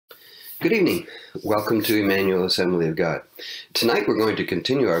Good evening. Welcome to Emmanuel Assembly of God. Tonight we're going to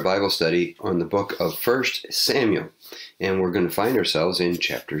continue our Bible study on the book of 1 Samuel, and we're going to find ourselves in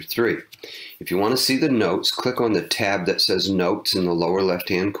chapter 3. If you want to see the notes, click on the tab that says Notes in the lower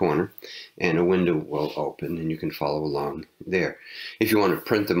left-hand corner, and a window will open, and you can follow along there. If you want to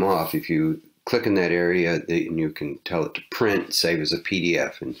print them off, if you click in that area, then you can tell it to print, save as a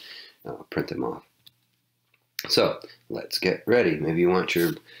PDF, and print them off. So, let's get ready. Maybe you want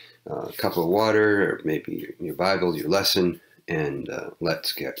your cup of water, or maybe your Bible, your lesson, and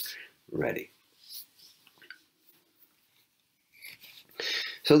let's get ready.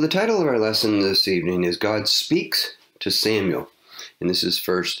 So the title of our lesson this evening is God Speaks to Samuel, and this is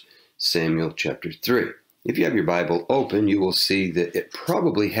 1 Samuel chapter 3. If you have your Bible open, you will see that it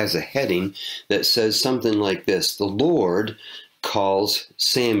probably has a heading that says something like this: The Lord calls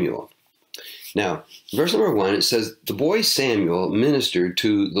Samuel. Now, verse number 1, it says, the boy Samuel ministered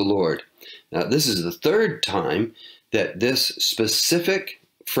to the Lord. Now, this is the third time that this specific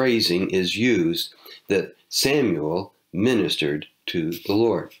phrasing is used, that Samuel ministered to the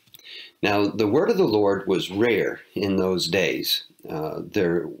Lord. Now, the word of the Lord was rare in those days.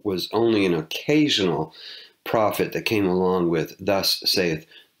 There was only an occasional prophet that came along with, "Thus saith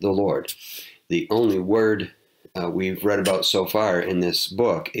the Lord." The only word we've read about so far in this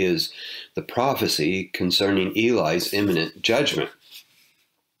book is the prophecy concerning Eli's imminent judgment.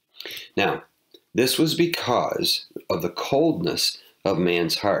 Now, this was because of the coldness of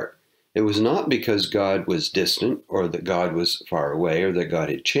man's heart. It was not because God was distant, or that God was far away, or that God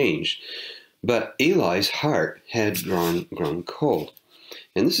had changed, but Eli's heart had grown cold.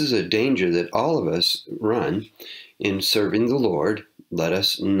 And this is a danger that all of us run in serving the Lord. Let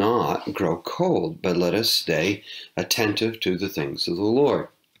us not grow cold, but let us stay attentive to the things of the Lord.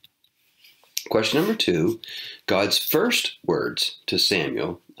 Question number 2, God's first words to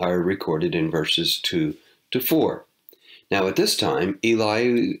Samuel are recorded in verses 2 to 4. Now at this time,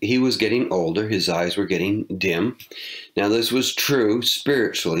 Eli, he was getting older, his eyes were getting dim. Now this was true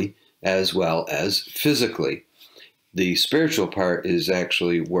spiritually as well as physically. The spiritual part is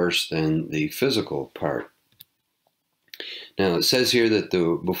actually worse than the physical part. Now it says here that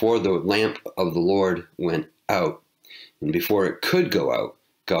before the lamp of the Lord went out, and before it could go out,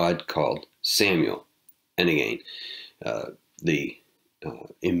 God called Samuel. And again, the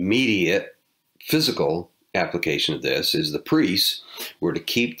immediate physical application of this is the priests were to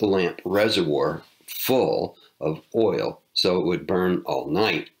keep the lamp reservoir full of oil so it would burn all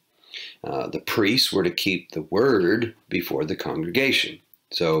night. The priests were to keep the word before the congregation.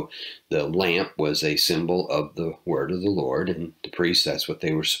 So the lamp was a symbol of the word of the Lord, and the priests, that's what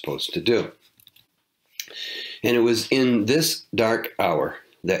they were supposed to do. And it was in this dark hour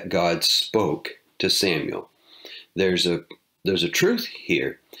that God spoke to Samuel. There's a truth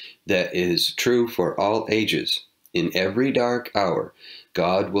here that is true for all ages. In every dark hour,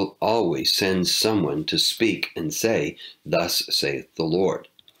 God will always send someone to speak and say, "Thus saith the Lord."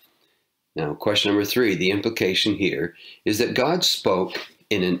 Now, question number 3, the implication here is that God spoke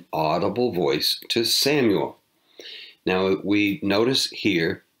in an audible voice to Samuel. Now, we notice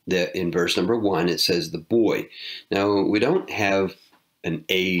here that in verse number 1, it says the boy. Now, we don't have an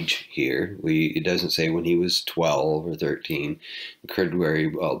age here. It doesn't say when he was 12 or 13. It could very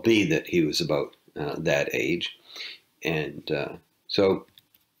well be that he was about that age. And so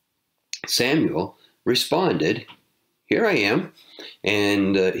Samuel responded, "Here I am."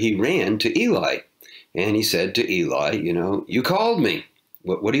 And he ran to Eli. And he said to Eli, "You called me.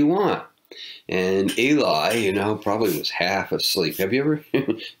 What do you want?" And Eli, probably was half asleep. Have you ever,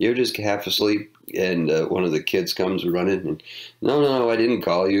 you're just half asleep and one of the kids comes running and, no, I didn't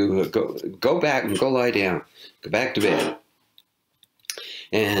call you. Go back and go lie down. Go back to bed.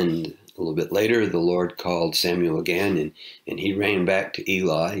 And a little bit later, the Lord called Samuel again, and he ran back to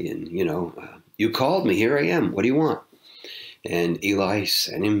Eli and, "You called me. Here I am. What do you want?" And Eli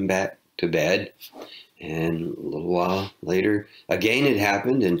sent him back to bed. And a little while later, again it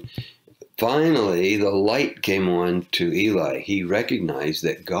happened, and finally the light came on to Eli. He recognized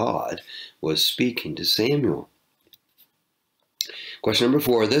that God was speaking to Samuel. Question number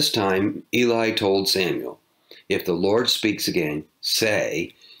 4, this time Eli told Samuel, "If the Lord speaks again,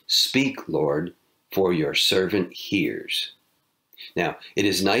 say, 'Speak, Lord, for your servant hears.'" Now, it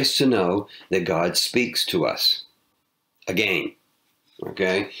is nice to know that God speaks to us. Again.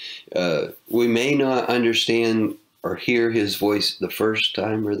 Okay, we may not understand or hear his voice the first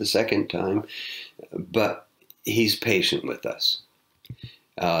time or the second time, but he's patient with us.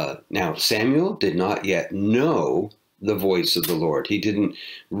 Now, Samuel did not yet know the voice of the Lord. He didn't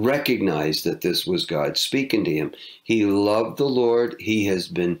recognize that this was God speaking to him. He loved the Lord. He has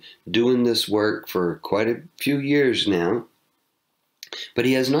been doing this work for quite a few years now, but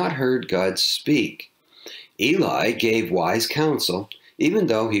he has not heard God speak. Eli gave wise counsel, even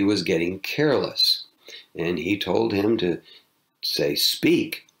though he was getting careless. And he told him to say,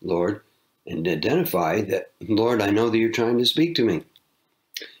 "Speak, Lord," and identify that, "Lord, I know that you're trying to speak to me."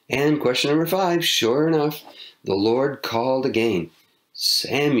 And question number 5, sure enough, the Lord called again,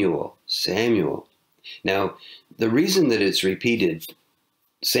 "Samuel, Samuel." Now, the reason that it's repeated,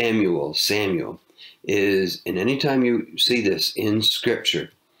 Samuel, Samuel, is, and anytime you see this in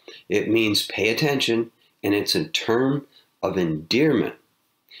Scripture, it means pay attention, and it's a term of endearment.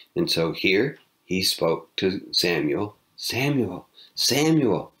 And so here he spoke to Samuel, "Samuel,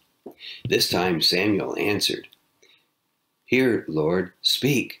 Samuel." This time Samuel answered, "Here, Lord,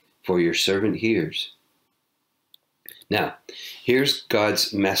 speak, for your servant hears." Now, here's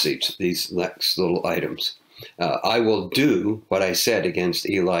God's message, these next little items. I will do what I said against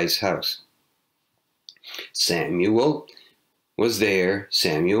Eli's house. Samuel was there.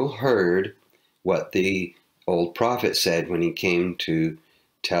 Samuel heard what the old prophet said when he came to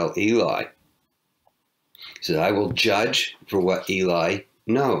tell Eli. He said, "I will judge for what Eli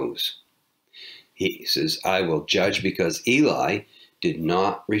knows." He says, "I will judge because Eli did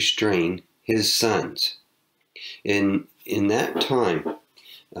not restrain his sons." In that time,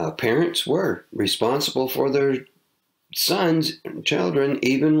 parents were responsible for their sons and children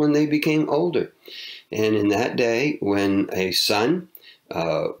even when they became older. And in that day, when a son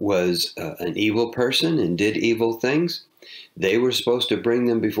was an evil person and did evil things, they were supposed to bring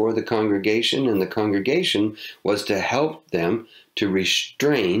them before the congregation, and the congregation was to help them to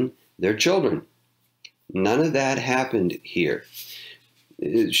restrain their children. None of that happened here.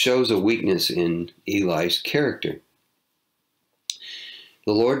 It shows a weakness in Eli's character.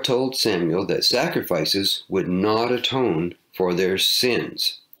 The Lord told Samuel that sacrifices would not atone for their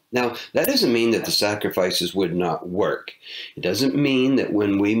sins. Now, that doesn't mean that the sacrifices would not work. It doesn't mean that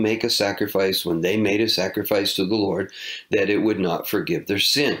when we make a sacrifice, when they made a sacrifice to the Lord, that it would not forgive their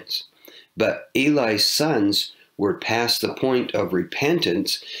sins. But Eli's sons were past the point of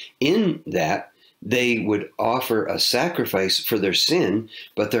repentance in that they would offer a sacrifice for their sin,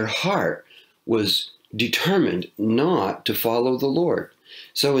 but their heart was determined not to follow the Lord.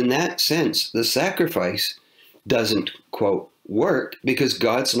 So in that sense, the sacrifice doesn't, quote, work because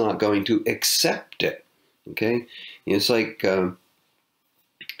God's not going to accept it. Okay? It's like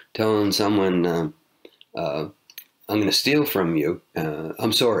telling someone, I'm going to steal from you.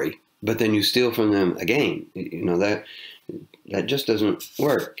 I'm sorry. But then you steal from them again. You know, that just doesn't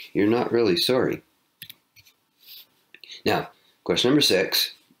work. You're not really sorry. Now, question number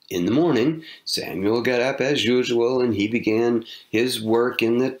 6. In the morning, Samuel got up as usual, and he began his work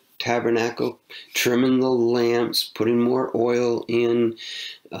in the tabernacle, trimming the lamps, putting more oil in,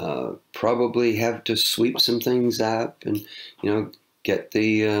 probably have to sweep some things up and, get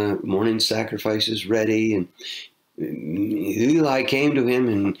the morning sacrifices ready. And Eli came to him,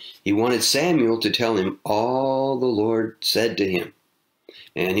 and he wanted Samuel to tell him all the Lord said to him.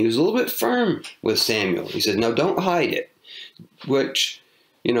 And he was a little bit firm with Samuel. He said, "No, don't hide it," which,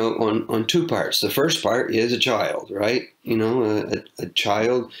 on two parts. The first part is a child, right? A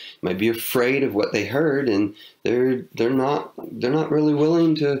child might be afraid of what they heard, and they're not really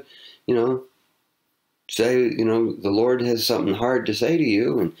willing to, say, the Lord has something hard to say to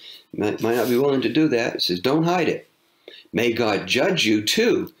you, and might not be willing to do that. It says, don't hide it. May God judge you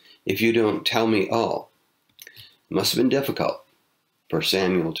too if you don't tell me all. It must have been difficult for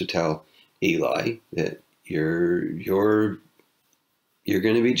Samuel to tell Eli that you're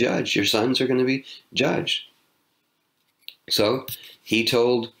going to be judged. Your sons are going to be judged. So he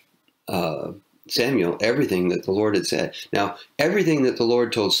told Samuel everything that the Lord had said. Now, everything that the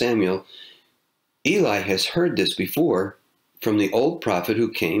Lord told Samuel, Eli has heard this before from the old prophet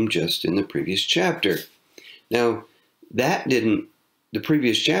who came just in the previous chapter. Now, the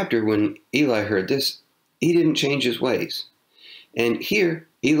previous chapter, when Eli heard this, he didn't change his ways. And here,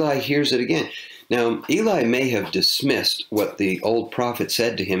 Eli hears it again. Now, Eli may have dismissed what the old prophet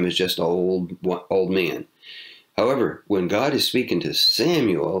said to him as just an old man. However, when God is speaking to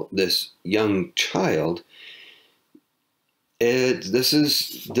Samuel, this young child, this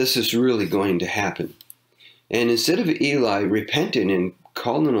is really going to happen. And instead of Eli repenting and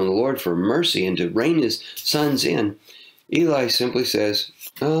calling on the Lord for mercy and to rein his sons in, Eli simply says,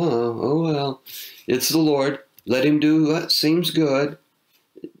 oh well, it's the Lord. Let him do what seems good.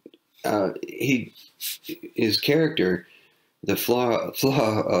 His character, the flaw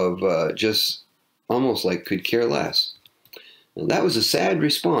of just almost like could care less. And that was a sad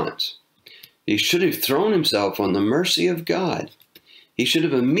response. He should have thrown himself on the mercy of God. He should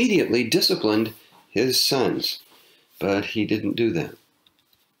have immediately disciplined his sons, but he didn't do that.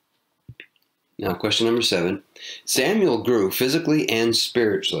 Now, question number 7. Samuel grew physically and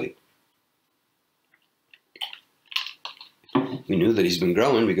spiritually. We knew that he's been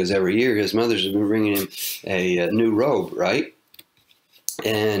growing because every year his mothers have been bringing him a new robe, right?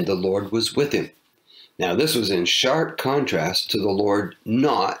 And the Lord was with him. Now, this was in sharp contrast to the Lord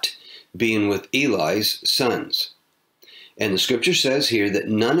not being with Eli's sons. And the scripture says here that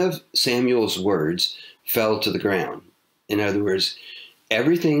none of Samuel's words fell to the ground. In other words,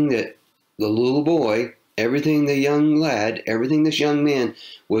 everything that the little boy, everything the young lad, everything this young man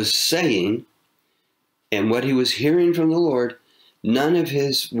was saying, and what he was hearing from the Lord, none of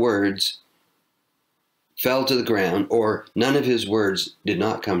his words fell to the ground, or none of his words did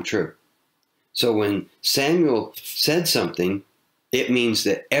not come true. So when Samuel said something, it means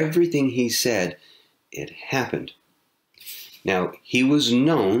that everything he said, it happened. Now, he was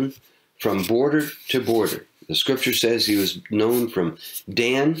known from border to border. The scripture says he was known from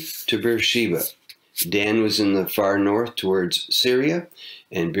Dan to Beersheba. Dan was in the far north towards Syria,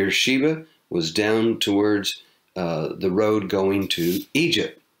 and Beersheba was down towards the road going to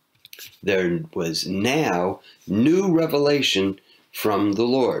Egypt. There was now new revelation from the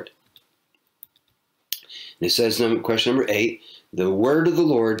Lord. And it says, question number 8, the word of the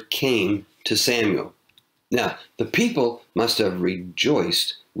Lord came to Samuel. Now, the people must have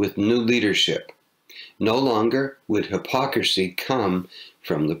rejoiced with new leadership. No longer would hypocrisy come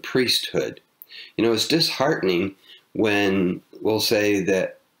from the priesthood. You know, it's disheartening when we'll say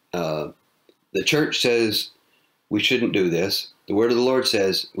that the church says we shouldn't do this. The word of the Lord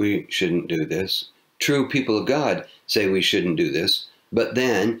says we shouldn't do this. True people of God say we shouldn't do this. But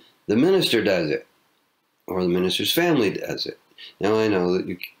then the minister does it, or the minister's family does it. Now, I know that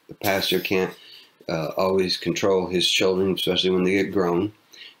the pastor can't always control his children, especially when they get grown.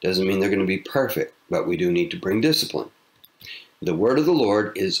 Doesn't mean they're going to be perfect, but we do need to bring discipline. The word of the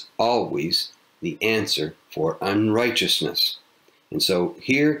Lord is always the answer for unrighteousness. And so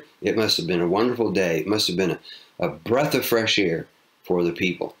here, it must have been a wonderful day. It must have been a breath of fresh air for the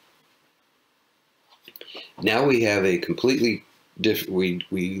people. Now we have a completely different,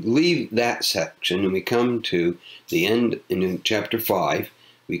 we leave that section and we come to the end in chapter 5.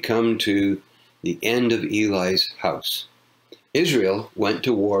 We come to the end of Eli's house. Israel went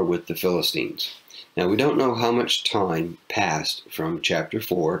to war with the Philistines. Now, we don't know how much time passed from chapter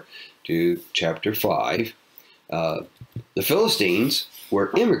 4 to chapter 5. The Philistines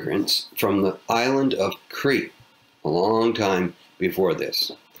were immigrants from the island of Crete a long time before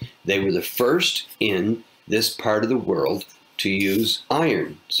this. They were the first in this part of the world to use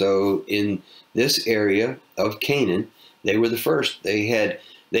iron. So in this area of Canaan, they were the first. They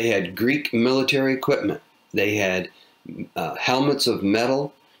had Greek military equipment. They had helmets of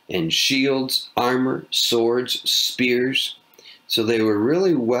metal and shields, armor, swords, spears. So they were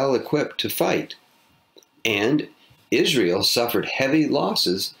really well equipped to fight. And Israel suffered heavy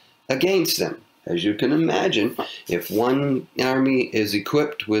losses against them. As you can imagine, if one army is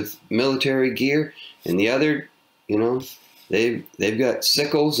equipped with military gear and the other, you know, they've got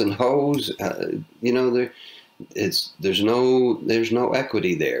sickles and hoes, you know, there's no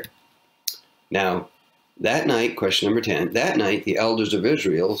equity there. Now, that night, question number 10, that night the elders of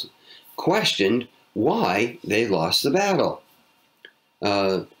Israel questioned why they lost the battle.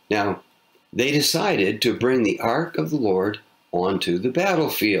 Now, they decided to bring the ark of the Lord onto the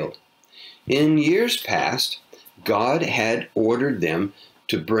battlefield. In years past, God had ordered them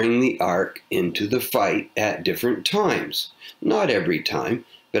to bring the ark into the fight at different times. Not every time,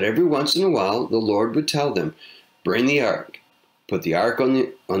 but every once in a while, the Lord would tell them, bring the ark. Put the ark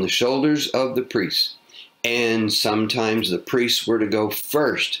on the shoulders of the priests. And sometimes the priests were to go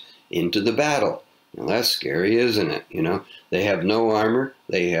first into the battle. Now that's scary, isn't it? You know, they have no armor,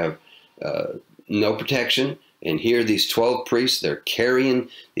 they have no protection, and here these 12 priests, they're carrying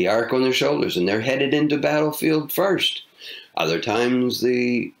the ark on their shoulders, and they're headed into battlefield first. Other times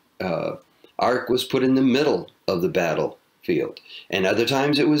the ark was put in the middle of the battlefield, and other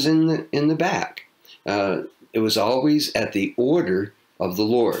times it was in the back. It was always at the order of the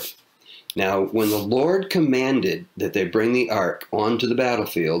Lord. Now, when the Lord commanded that they bring the ark onto the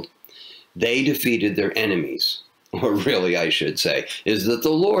battlefield, they defeated their enemies. Or really, I should say, is that the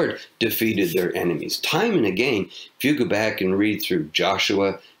Lord defeated their enemies. Time and again, if you go back and read through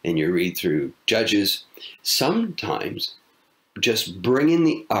Joshua and you read through Judges, sometimes just bringing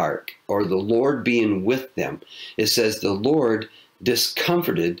the ark or the Lord being with them, it says the Lord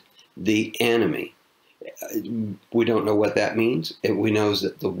discomforted the enemy. We don't know what that means. We know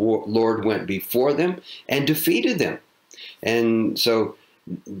that the Lord went before them and defeated them. And so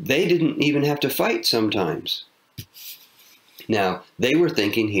they didn't even have to fight sometimes. Now, they were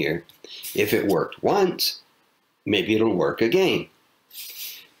thinking here, if it worked once, maybe it'll work again.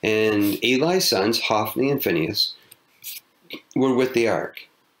 And Eli's sons, Hophni and Phinehas, were with the ark.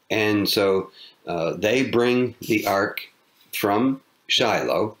 And so they bring the ark from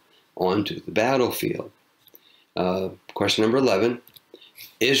Shiloh onto the battlefield. Question number 11.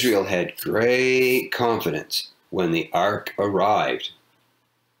 Israel had great confidence when the ark arrived.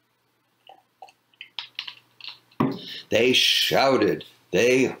 They shouted.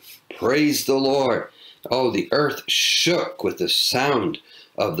 They praised the Lord. Oh, the earth shook with the sound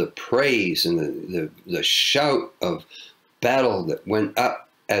of the praise and the shout of battle that went up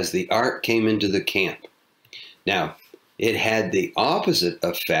as the ark came into the camp. Now, it had the opposite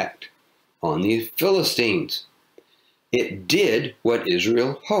effect on the Philistines. It did what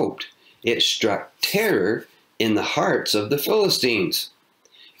Israel hoped. It struck terror in the hearts of the Philistines.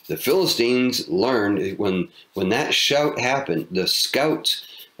 The Philistines learned when that shout happened, the scouts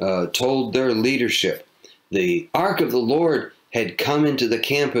told their leadership, the ark of the Lord had come into the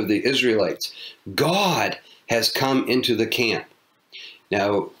camp of the Israelites. God has come into the camp.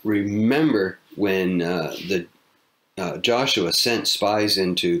 Now, remember when Joshua sent spies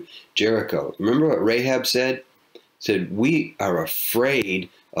into Jericho. Remember what Rahab said? Said, we are afraid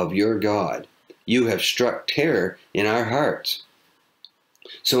of your God. You have struck terror in our hearts.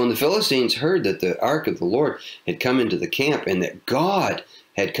 So when the Philistines heard that the ark of the Lord had come into the camp and that God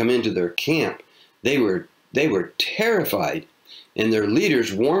had come into their camp, they were terrified, and their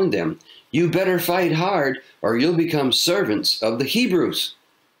leaders warned them, you better fight hard or you'll become servants of the Hebrews.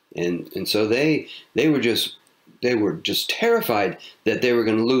 And so they were just terrified that they were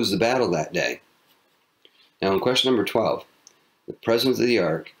going to lose the battle that day. Now in question number 12, the presence of the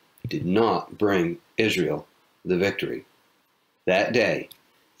ark did not bring Israel the victory. That day,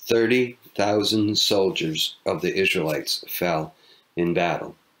 30,000 soldiers of the Israelites fell in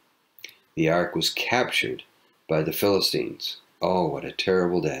battle. The ark was captured by the Philistines. Oh, what a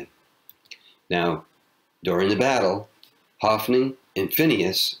terrible day. Now, during the battle, Hophni and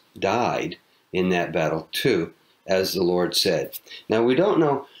Phinehas died in that battle too, as the Lord said. Now, we don't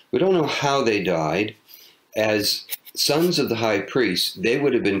know how they died. As sons of the high priest, they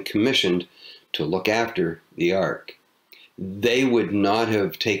would have been commissioned to look after the ark. They would not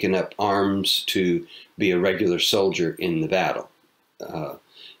have taken up arms to be a regular soldier in the battle.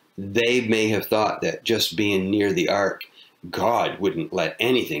 They may have thought that just being near the ark, God wouldn't let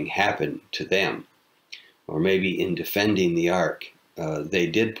anything happen to them. Or maybe in defending the ark, they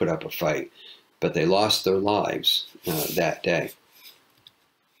did put up a fight, but they lost their lives that day.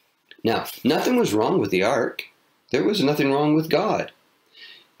 Now, nothing was wrong with the ark. There was nothing wrong with God.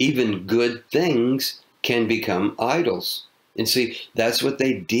 Even good things can become idols. And see, that's what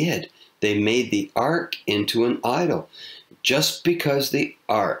they did. They made the ark into an idol. Just because the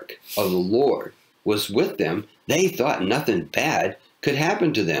ark of the Lord was with them, they thought nothing bad could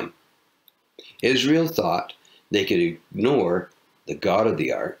happen to them. Israel thought they could ignore the God of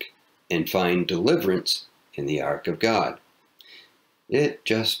the ark and find deliverance in the ark of God. It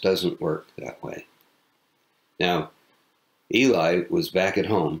just doesn't work that way. Now, Eli was back at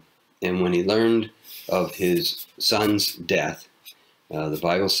home, and when he learned of his son's death, the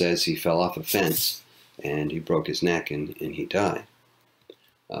Bible says he fell off a fence and he broke his neck and he died.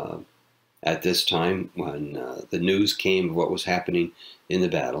 At this time, when the news came of what was happening in the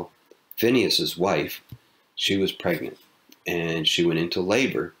battle, Phinehas's wife, she was pregnant, and she went into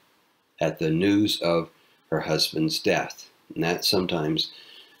labor at the news of her husband's death. And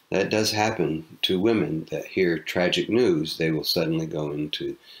that does happen to women that hear tragic news. They will suddenly go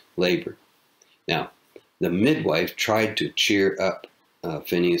into labor. Now, the midwife tried to cheer up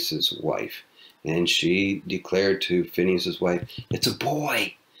Phinehas's wife, and she declared to Phinehas's wife, "It's a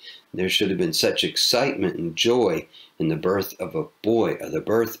boy." There should have been such excitement and joy in the birth of a boy, or the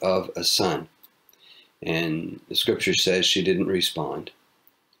birth of a son. And the scripture says she didn't respond.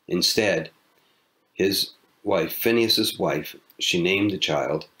 Instead, his wife, Phinehas's wife, she named the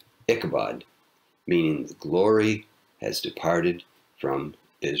child Ichabod, meaning the glory has departed from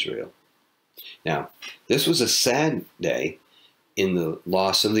Israel. Now, this was a sad day in the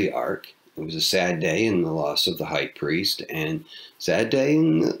loss of the ark. It was a sad day in the loss of the high priest, and sad day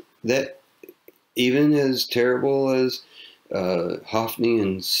in that even as terrible as Hophni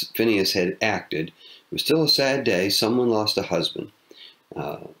and Phinehas had acted, it was still a sad day. Someone lost a husband,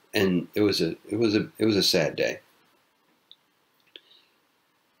 and it was a sad day.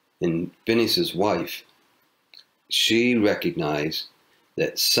 And Phinehas's wife she recognized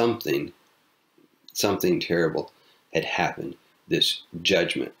that something terrible had happened, this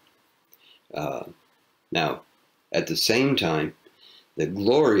judgment. Now, at the same time, the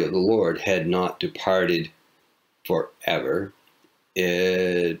glory of the Lord had not departed forever.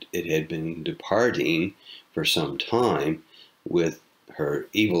 It had been departing for some time with her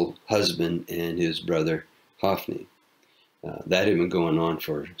evil husband and his brother Hophni. That had been going on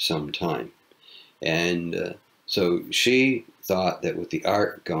for some time. And so she thought that with the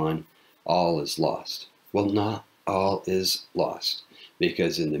ark gone, all is lost. Well, not all is lost,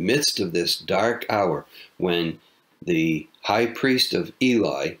 because in the midst of this dark hour, when the high priest of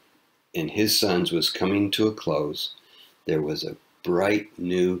Eli and his sons was coming to a close, there was a bright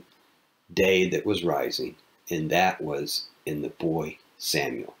new day that was rising, and that was in the boy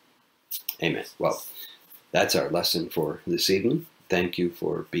Samuel. Amen. Well, that's our lesson for this evening. Thank you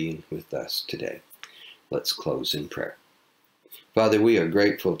for being with us today. Let's close in prayer. Father, we are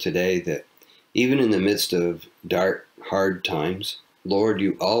grateful today that even in the midst of dark, hard times, Lord,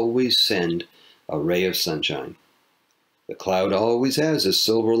 you always send a ray of sunshine. The cloud always has a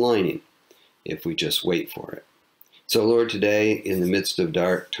silver lining if we just wait for it. So, Lord, today, in the midst of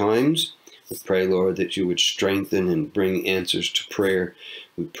dark times, we pray, Lord, that you would strengthen and bring answers to prayer.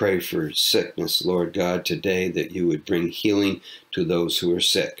 We pray for sickness, Lord God, today, that you would bring healing to those who are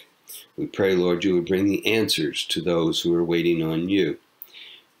sick. We pray, Lord, you would bring the answers to those who are waiting on you.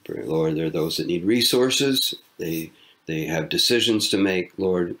 Pray, Lord, there are those that need resources. They have decisions to make.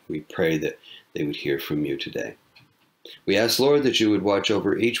 Lord, we pray that they would hear from you today. We ask, Lord, that you would watch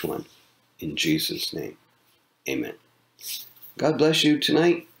over each one. In Jesus' name, amen. God bless you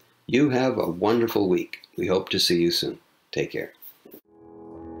tonight. You have a wonderful week. We hope to see you soon. Take care.